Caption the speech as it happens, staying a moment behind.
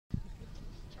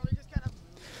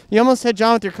You almost hit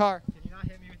John with your car. Can you not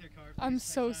hit me with your car? I'm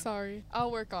so sorry.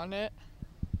 I'll work on it.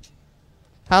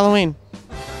 HaloWeen.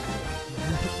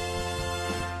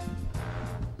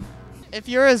 If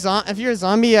you're a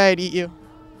zombie, I'd eat you.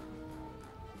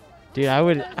 Dude, I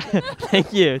would.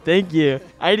 Thank you.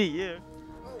 I'd eat you.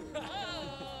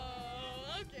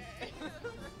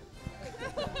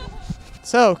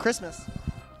 So, Christmas.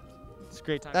 It's a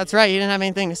great time. That's right, you didn't have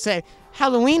anything to say.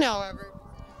 HaloWeen, however.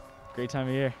 Great time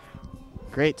of year.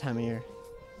 Great time of year.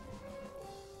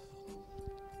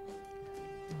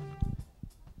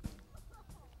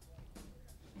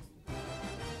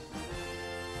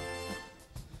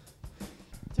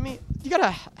 Timmy, you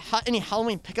got any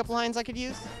HaloWeen pickup lines I could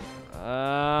use?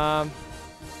 Are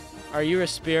you a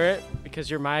spirit? Because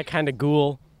you're my kind of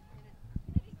ghoul.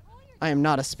 I am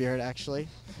not a spirit, actually.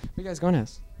 Where you guys going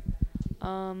as?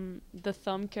 The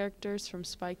thumb characters from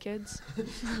Spy Kids. What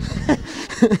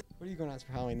are you going as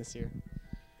for Halloween this year?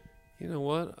 You know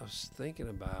what? I was thinking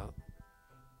about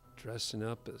dressing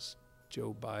up as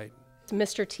Joe Biden. It's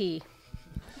Mr. T.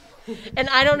 And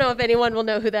I don't know if anyone will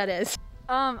know who that is.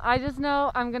 I just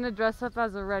know I'm gonna dress up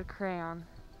as a red crayon.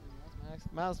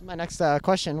 My next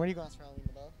question. What are you going as for Halloween,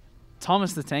 Miguel?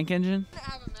 Thomas the Tank Engine.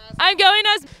 I'm going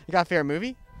as... You got a favorite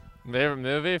movie? Favorite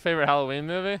movie? Favorite Halloween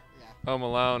movie? Yeah. Home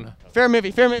Alone. Favorite movie.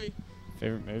 Favorite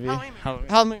movie?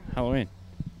 Halloween. Halloween.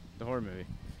 The horror movie.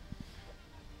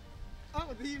 Oh,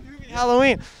 the movie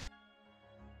Halloween.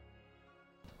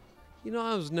 You know,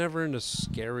 I was never into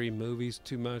scary movies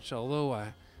too much, although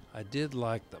I did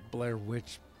like the Blair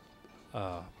Witch,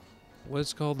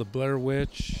 what's it called? The Blair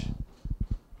Witch.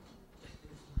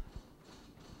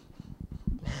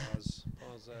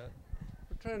 Pause that.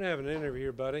 We're trying to have an interview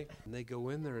here, buddy. And they go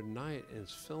in there at night and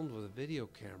it's filmed with a video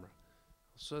camera.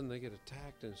 All of a sudden they get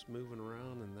attacked and it's moving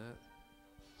around and that.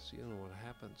 So you don't know what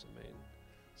happens. I mean,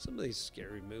 some of these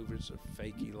scary movies are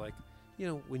fakey. Like, you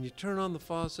know, when you turn on the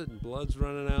faucet and blood's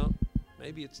running out,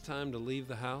 maybe it's time to leave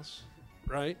the house,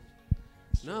 right?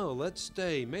 No, let's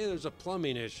stay. Maybe there's a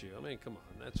plumbing issue. I mean, come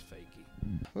on, that's fakey.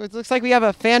 Well, it looks like we have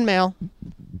a fan mail.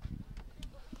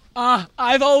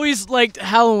 I've always liked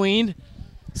Halloween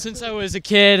since I was a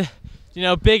kid. You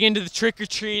know, big into the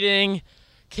trick-or-treating,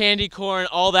 candy corn,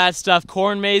 all that stuff,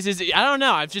 corn mazes. I don't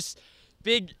know. I'm just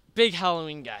big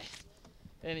Halloween guy.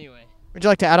 Anyway. Would you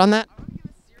like to add on that?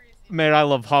 Man, I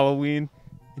love Halloween.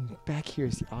 And back here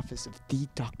is the office of the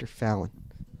Dr. Fallon.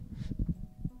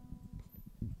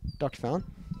 Dr. Fallon?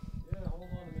 Yeah, hold on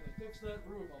a minute. Fix that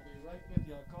roof. I'll be right with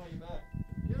you. I'll call you back.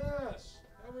 Yes.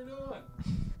 How we doing?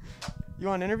 You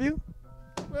want an interview?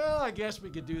 Well, I guess we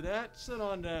could do that. Sit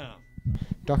on down.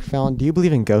 Dr. Fallon, do you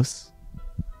believe in ghosts?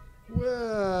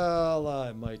 Well,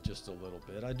 I might just a little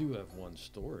bit. I do have one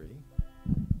story.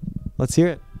 Let's hear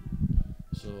it.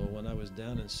 So when I was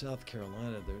down in South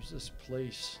Carolina, there's this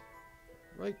place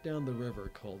right down the river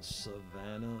called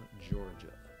Savannah,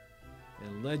 Georgia.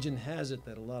 And legend has it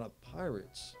that a lot of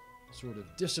pirates sort of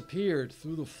disappeared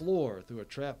through the floor through a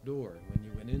trap door. And when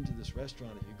you went into this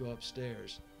restaurant and you go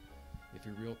upstairs, if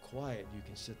you're real quiet, you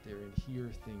can sit there and hear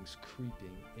things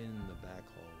creeping in the back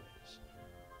hallways.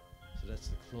 So that's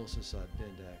the closest I've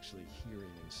been to actually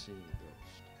hearing and seeing a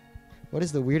ghost. What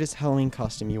is the weirdest Halloween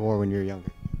costume you wore when you were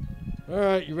younger? All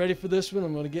right, you ready for this one?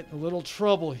 I'm going to get in a little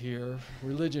trouble here,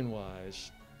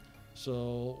 religion-wise.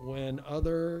 So when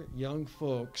other young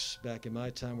folks back in my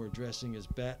time were dressing as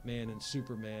Batman and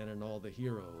Superman and all the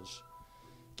heroes,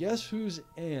 guess whose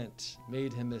aunt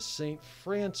made him a St.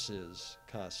 Francis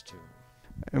costume?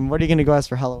 And what are you going to go as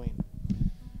for Halloween?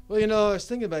 Well, you know, I was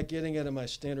thinking about getting out of my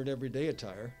standard everyday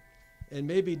attire and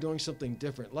maybe doing something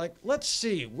different. Like, let's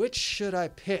see, which should I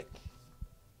pick?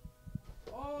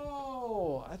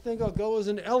 Oh, I think I'll go as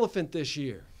an elephant this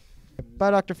year.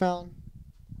 Bye, Dr. Fallon.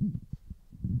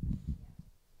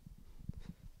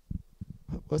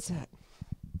 What's that?